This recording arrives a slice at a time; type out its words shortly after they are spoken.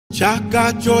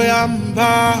Chaka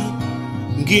choyamba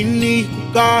ngini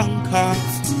kukanka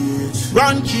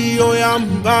Ranchi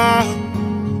oyamba.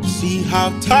 See how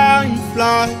time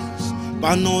flies.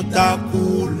 Bano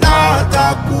takula,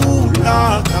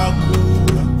 takula,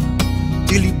 takula.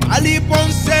 Dili pali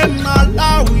ponse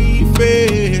Malawi fe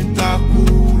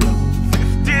takula.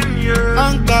 15 years.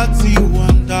 Ankati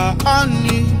wanda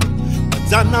ani.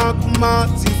 Zana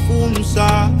kumati funsa.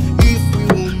 If we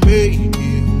will make it.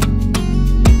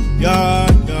 Yeah,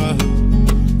 yeah.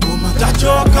 Kuma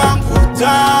tachoka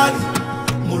nkutani.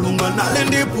 Mulunga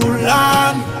nalendi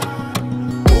pulani.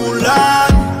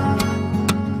 Pulani.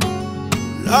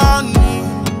 Lani.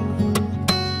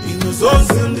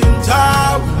 Inozonsi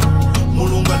ndintawi.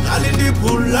 Mulunga nalendi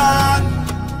pulani.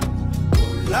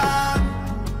 Pulani.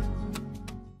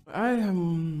 I am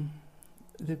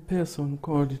the person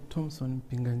called Thompson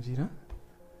Mpinganjira.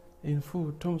 In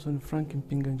full, Thompson Frank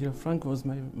Mpinganjira. Frank was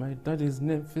my daddy's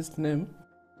name, first name.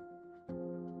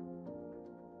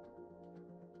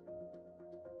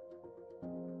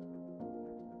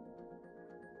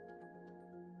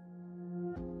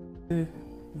 A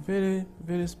very,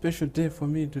 very special day for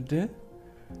me today,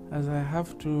 as I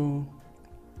have to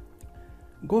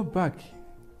go back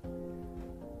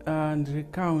and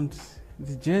recount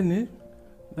the journey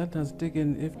that has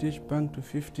taken FDH Bank to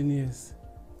 15 years.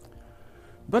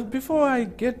 But before I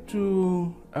get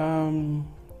to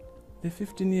the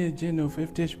 15-year journey of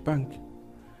FDH Bank,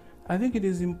 I think it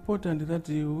is important that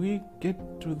we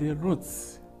get to the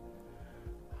roots.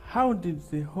 How did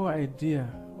the whole idea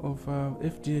of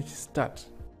FDH start?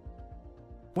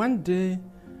 One day,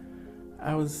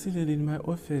 I was seated in my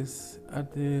office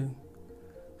at the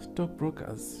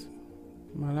Stockbrokers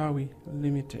Malawi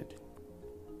Limited,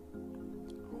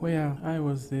 where I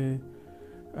was the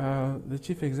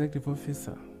chief executive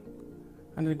officer,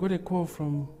 and I got a call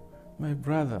from my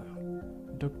brother,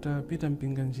 Dr. Peter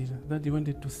Mpinganjira, that he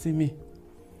wanted to see me.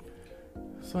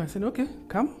 So I said, okay,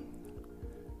 come.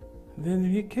 Then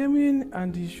he came in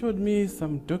and he showed me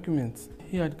some documents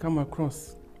he had come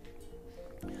across.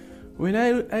 When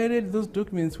I read those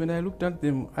documents, when I looked at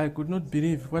them, I could not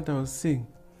believe what I was seeing.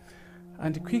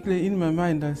 And quickly in my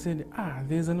mind, I said,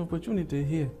 there's an opportunity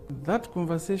here. That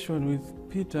conversation with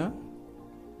Peter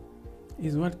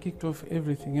is what kicked off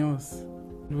everything else.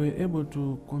 We were able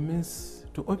to commence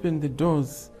to open the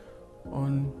doors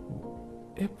on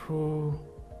April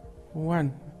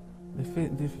 1, the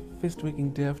first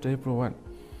working day after April 1.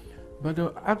 But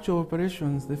the actual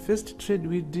operations, the first trade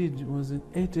we did was in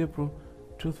 8 April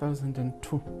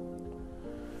 2002.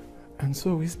 And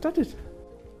so we started.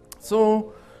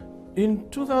 So in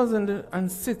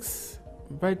 2006,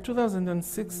 by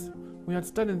 2006, we had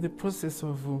started the process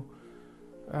of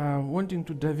wanting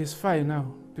to diversify now,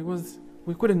 because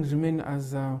we couldn't remain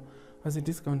as a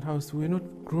discount house. We were not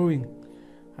growing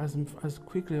as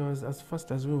quickly or as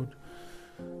fast as we would.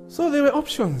 So there were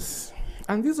options,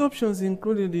 and these options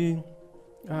included the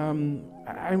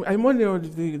I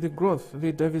modeled the growth,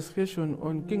 the diversification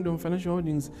on Kingdom Financial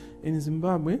Holdings in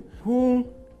Zimbabwe, who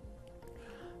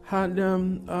had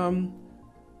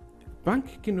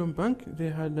Kingdom Bank. They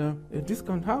had a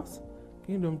discount house,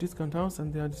 Kingdom Discount House,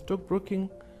 and they had stockbroking,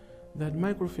 they had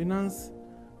microfinance,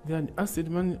 they had asset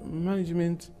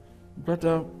management, but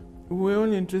we were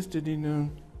only interested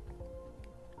in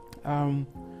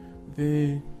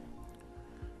the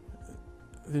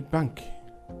bank.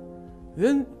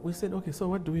 Then we said, okay, so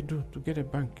what do we do to get a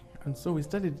bank? And so we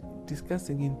started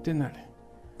discussing internally.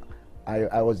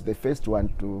 I was the first one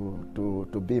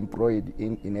to be employed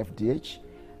in FDH,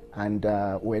 and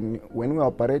when we were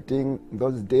operating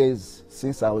those days,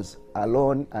 since I was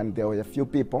alone and there were a few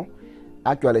people,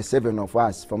 actually 7 of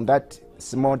us from that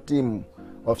small team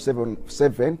of seven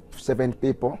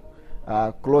people,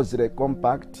 closely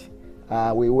compact.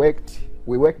 We worked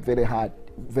very hard.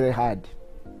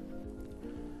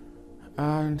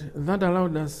 And that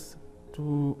allowed us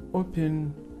to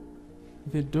open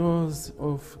the doors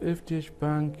of FDH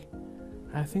Bank.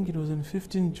 I think it was on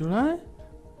 15 July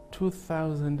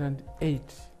 2008.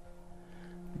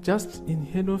 Just in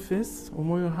head office,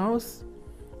 Omoyo House.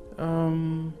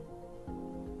 I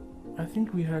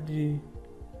think we had a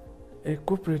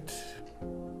corporate,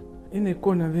 in a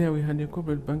corner there we had a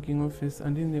corporate banking office,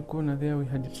 and in the corner there we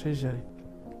had the treasury.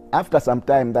 After some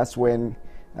time, that's when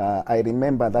I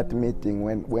remember that meeting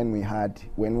when we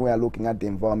were looking at the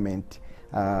environment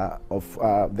of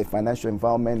the financial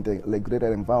environment, the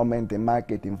regulatory environment, the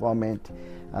market environment.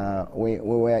 We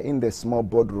were in the small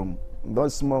boardroom.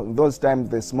 Those times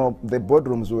the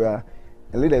boardrooms were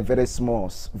very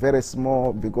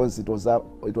small because it was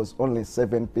only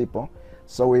 7 people.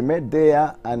 So we met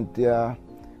there, and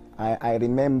I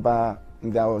remember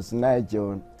there was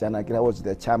Nigel Janakira was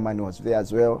the chairman, was there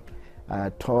as well.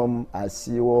 Tom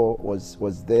Asiwo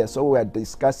was there. So we were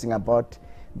discussing about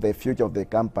the future of the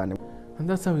company. And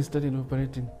that's how we started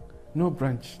operating. No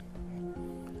branch.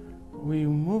 We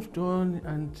moved on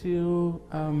until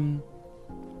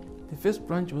the first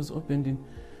branch was opened in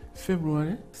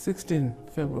February, 16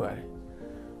 February.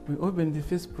 We opened the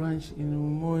first branch in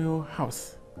Umoyo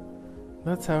House.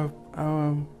 That's our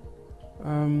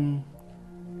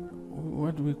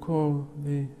what we call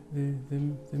the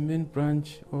main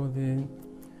branch, or the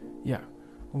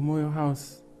Umoyo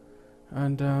House.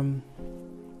 And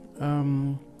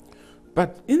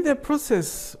but in the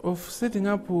process of setting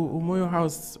up Umoyo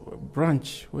House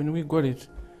branch, when we got it,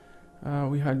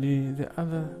 we had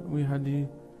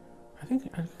I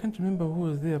think, I can't remember who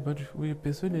was there, but we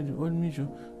persuaded Old Mijo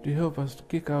to help us to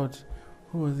kick out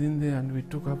who was in there, and we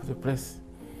took up the place,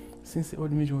 since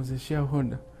Old Mijo was a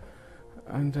shareholder.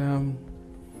 And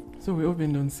so we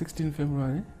opened on 16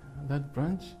 February, that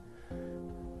branch.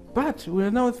 But we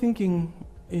are now thinking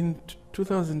in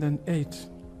 2008,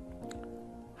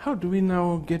 how do we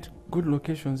now get good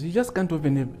locations? You just can't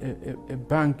open a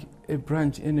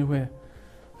branch anywhere.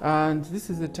 And this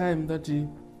is the time that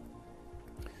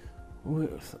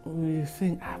we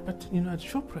think, but you know, at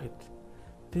ShopRite,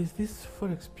 there's this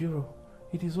Forex Bureau.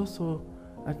 It is also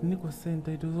at Nico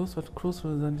Center, it is also at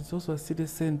Crossroads, and it's also a city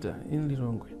center in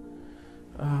Lilongwe.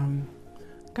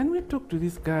 Can we talk to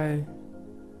this guy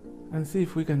and see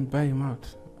if we can buy him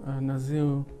out?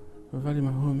 Nazil Vali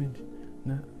Mohammed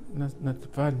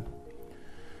Natvali.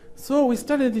 So I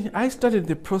started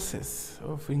the process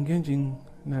of engaging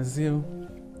Nazil.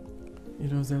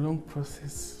 It was a long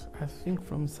process. I think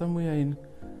from somewhere in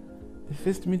the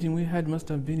first meeting we had must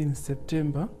have been in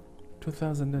September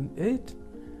 2008.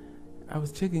 I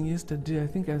was checking yesterday, I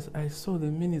think I saw the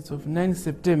minutes of 9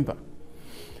 September,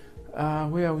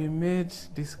 where we met,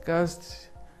 discussed.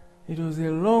 It was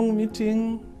a long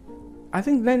meeting. I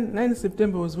think 9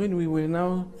 September was when we were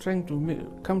now trying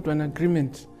to come to an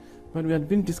agreement, but we had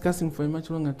been discussing for a much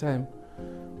longer time.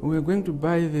 We were going to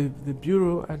buy the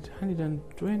bureau at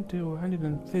 120 or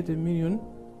 130 million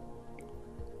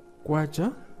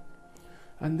kwacha,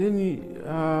 and then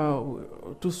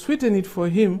to sweeten it for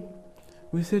him,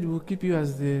 we said we'll keep you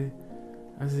as the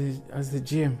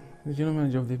GM, the general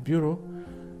manager of the bureau.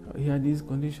 He had these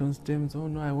conditions, terms. Oh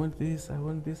no, I want this, I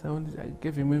want this, I want this. I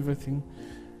gave him everything,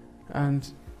 and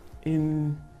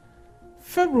in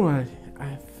February,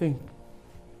 I think,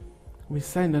 we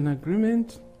signed an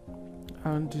agreement,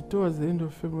 and towards the end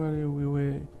of February, we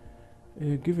were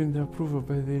given the approval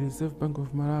by the Reserve Bank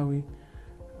of Malawi,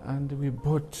 and we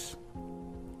bought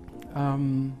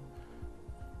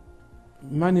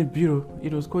Money Bureau.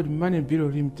 It was called Money Bureau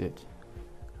Limited,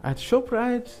 at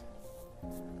ShopRite,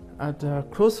 at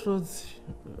Crossroads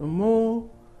Mall,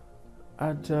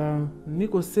 at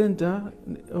Nico Center,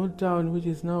 Old Town, which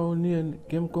is now near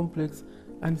Game Complex,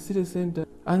 and City Center.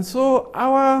 And so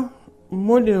our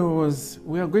model was,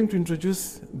 we are going to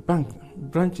introduce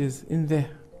branches in there,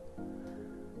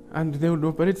 and they would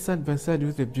operate side by side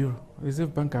with the bureau,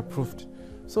 Reserve Bank approved.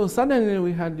 So suddenly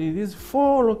we had these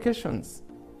 4 locations.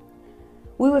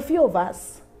 We were few of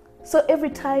us, so every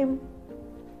time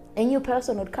a new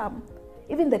person would come,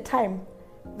 even the time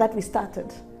that we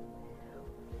started,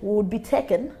 we would be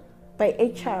taken by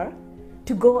HR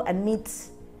to go and meet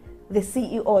the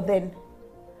CEO then,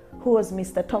 who was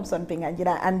Mr. Thompson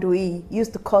Pinganjira, and we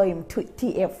used to call him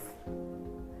TF.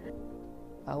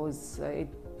 I was at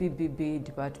BBB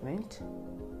department,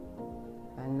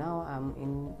 and now I'm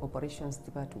in operations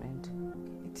department.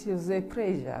 It is a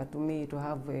pleasure to me to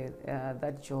have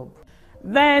that job.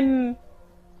 Then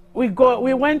we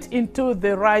went into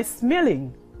the rice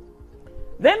milling.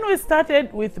 Then we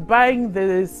started with buying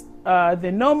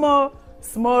the normal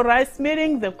small rice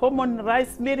milling, the common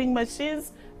rice milling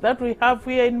machines that we have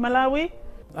here in Malawi.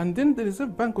 And then the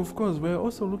Reserve Bank, of course, were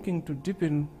also looking to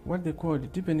deepen what they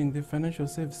called deepening the financial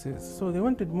services. So they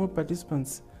wanted more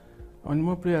participants and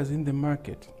more players in the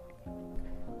market.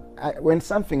 When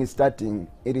something is starting,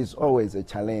 it is always a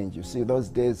challenge. You see, those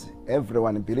days,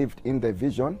 everyone believed in the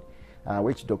vision,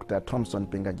 which Dr. Thompson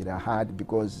Pinganjira had,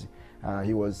 because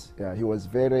he was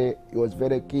very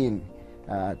keen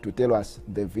to tell us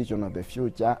the vision of the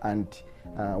future and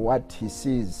what he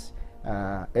sees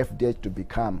FDH to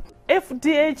become.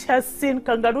 FDH has seen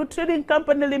Kangaroo Trading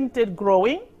Company Limited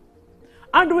growing,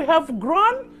 and we have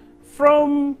grown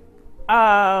from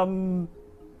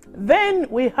then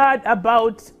we had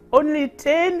about only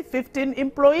 10-15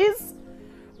 employees,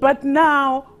 but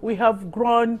now we have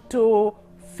grown to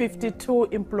 52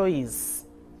 employees.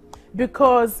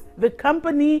 because the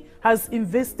company has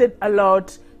invested a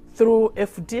lot through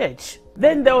FDH.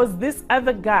 Then there was this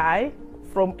other guy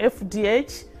from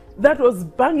FDH that was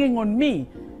banging on me.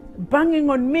 Then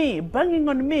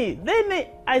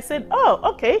I said, oh,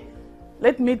 okay,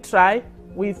 let me try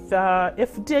with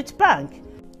FDH Bank.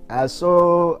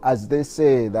 So, as they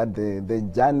say, that the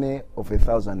journey of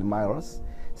 1,000 miles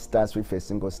starts with a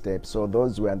single step. So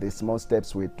those were the small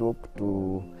steps we took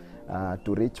to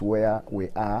reach where we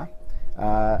are.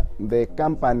 The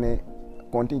company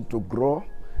continued to grow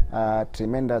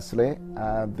tremendously.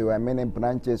 There were many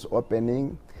branches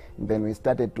opening. Then we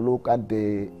started to look at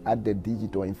the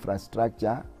digital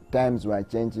infrastructure. Times were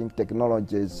changing,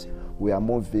 technologies we are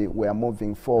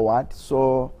moving forward.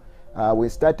 So we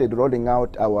started rolling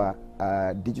out our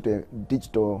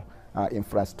digital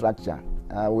infrastructure.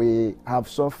 We have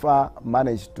so far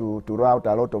managed to roll out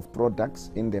a lot of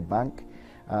products in the bank.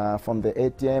 From the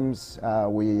ATMs,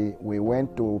 we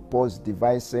went to POS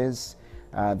devices.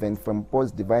 Then from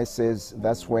POS devices,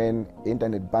 that's when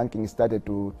internet banking started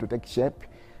to take shape.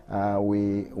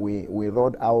 We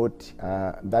rolled out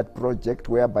that project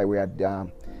whereby we had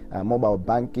mobile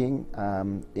banking,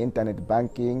 internet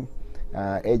banking,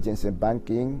 agency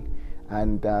banking,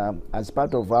 and as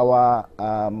part of our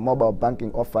mobile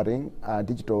banking offering,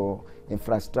 digital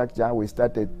infrastructure, we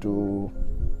started to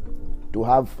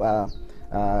have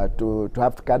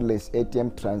cardless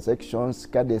ATM transactions,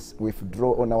 cardless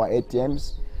withdrawal on our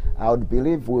ATMs. I would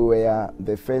believe we were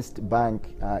the first bank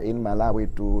in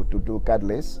Malawi to do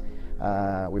cardless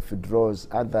withdrawals.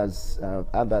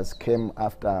 Others came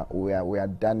after we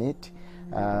had done it.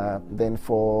 Then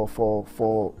for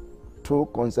 2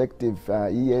 consecutive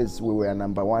years, we were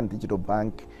 #1 digital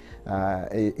bank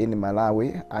in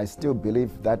Malawi. I still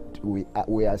believe that we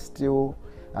are still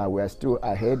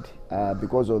ahead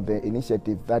because of the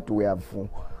initiative that we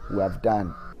have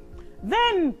done.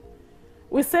 Then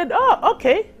we said, oh,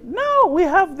 okay, now we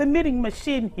have the milling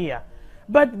machine here,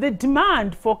 but the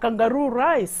demand for kangaroo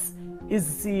rice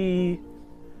is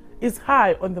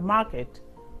high on the market.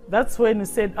 That's when we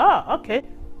said, oh, okay,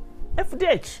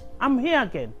 FDH, I'm here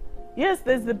again. Yes,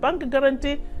 there's the bank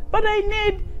guarantee, but I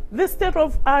need the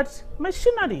state-of-art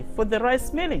machinery for the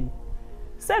rice milling.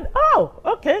 Said, oh,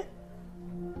 okay,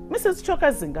 Mrs.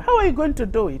 Chokazinga, how are you going to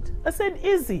do it? I said,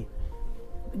 easy.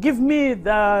 Give me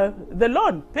the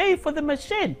loan, pay for the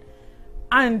machine,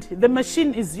 and the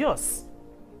machine is yours.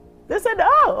 They said,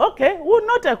 oh, okay, we'll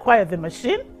not acquire the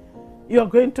machine. You're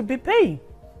going to be paying.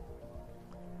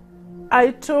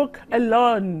 I took a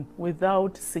loan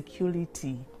without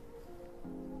security.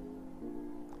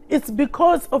 It's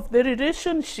because of the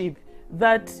relationship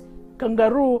that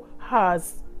Kangaroo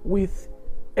has with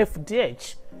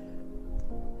FDH.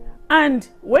 And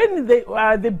when they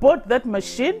bought that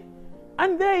machine,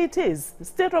 and there it is,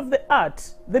 state of the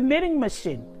art, the milling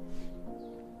machine.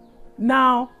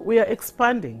 Now we are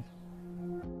expanding.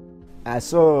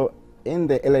 So in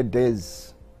the early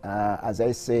days, as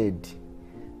I said,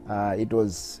 it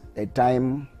was a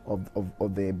time of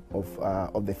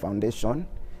the foundation.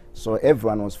 So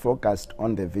everyone was focused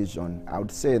on the vision. I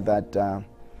would say that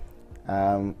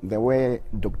the way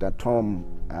Dr. Tom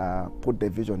put the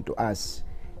vision to us,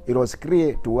 it was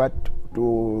clear to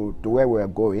where we were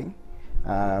going,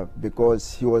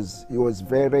 because he was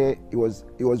very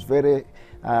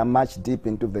much deep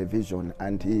into the vision,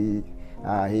 and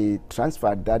he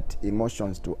transferred that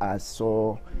emotions to us.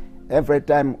 So every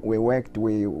time we worked,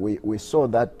 we saw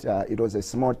that it was a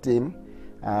small team,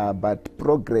 but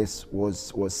progress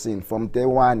was seen. From day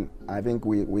one, I think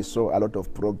we saw a lot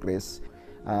of progress.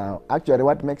 Actually,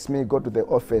 what makes me go to the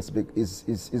office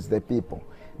is the people,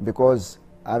 because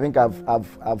I think I've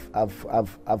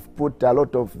put there are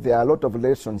a lot of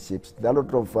relationships, there are a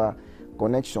lot of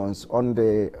connections on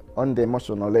the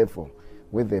emotional level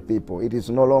with the people. It is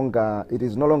no longer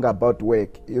about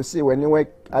work. You see, when you work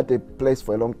at a place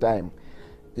for a long time,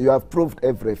 you have proved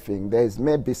everything. There is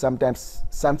maybe sometimes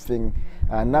something,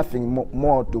 nothing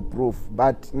more to prove.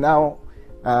 But now,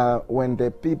 when the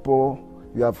people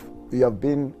you have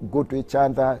been good to each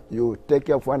other, you take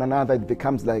care of one another, it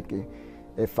becomes like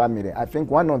a family. I think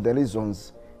one of the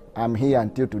reasons I'm here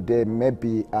until today,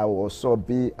 maybe I will also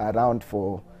be around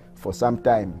for some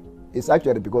time, it's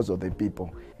actually because of the people.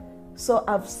 So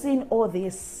I've seen all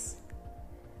this,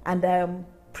 and I'm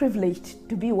privileged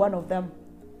to be one of them,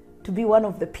 to be one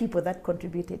of the people that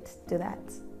contributed to that.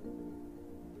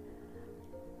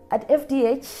 At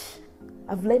FDH,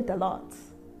 I've learned a lot.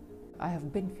 I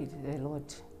have benefited a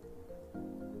lot.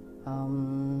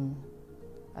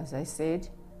 As I said,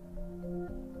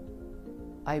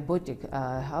 I bought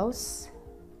a house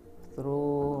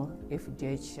through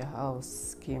FDH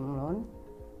house scheme loan.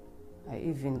 I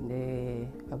even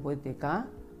I bought the car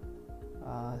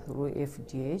through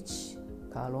FDH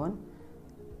car loan.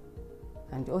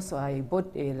 And also I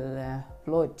bought a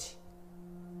plot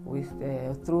with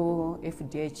through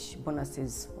FDH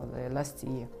bonuses for the last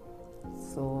year.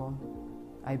 So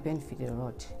I benefited a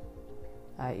lot.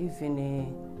 I even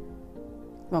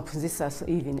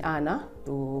even Anna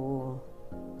to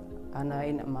Anna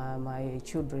in my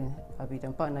children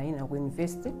Abitampana in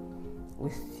university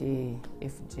with the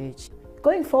FDH.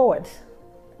 Going forward,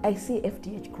 I see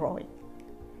FDH growing.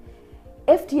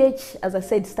 FDH, as I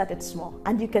said, started small,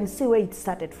 and you can see where it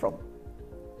started from.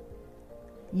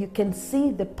 You can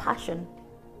see the passion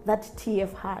that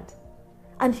TF had.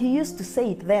 And he used to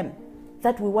say it then,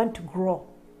 that we want to grow.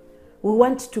 We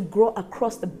want to grow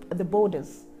across the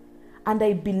borders. And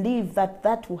I believe that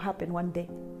that will happen one day.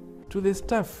 To the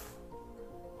staff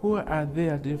who are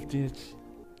there at FDH,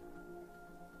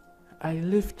 I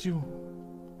left you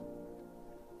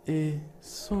a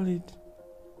solid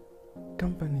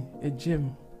company, a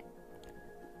gem,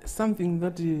 something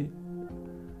that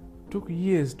took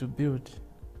years to build.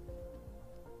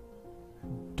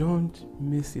 Don't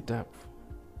mess it up.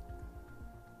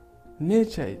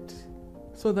 Nurture it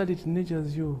so that it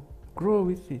nurtures you. Grow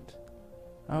with it.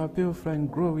 Our pale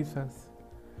friend, grow with us.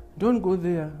 Don't go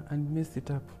there and mess it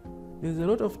up. There's a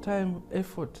lot of time,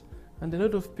 effort, and a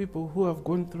lot of people who have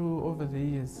gone through over the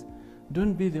years.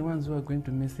 Don't be the ones who are going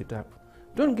to mess it up.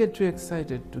 Don't get too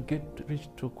excited to get rich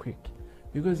too quick,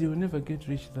 because you will never get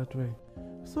rich that way.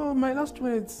 So my last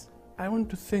words, I want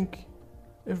to thank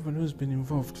everyone who's been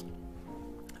involved.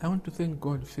 I want to thank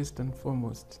God first and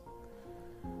foremost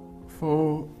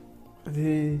for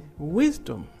the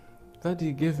wisdom that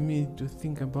He gave me to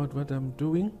think about what I'm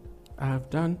doing, I have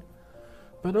done,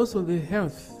 but also the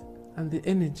health and the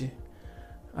energy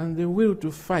and the will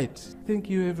to fight. Thank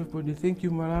you, everybody. Thank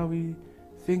you, Malawi.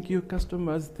 Thank you,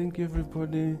 customers. Thank you,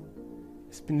 everybody.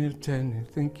 It's been a journey.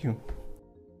 Thank you.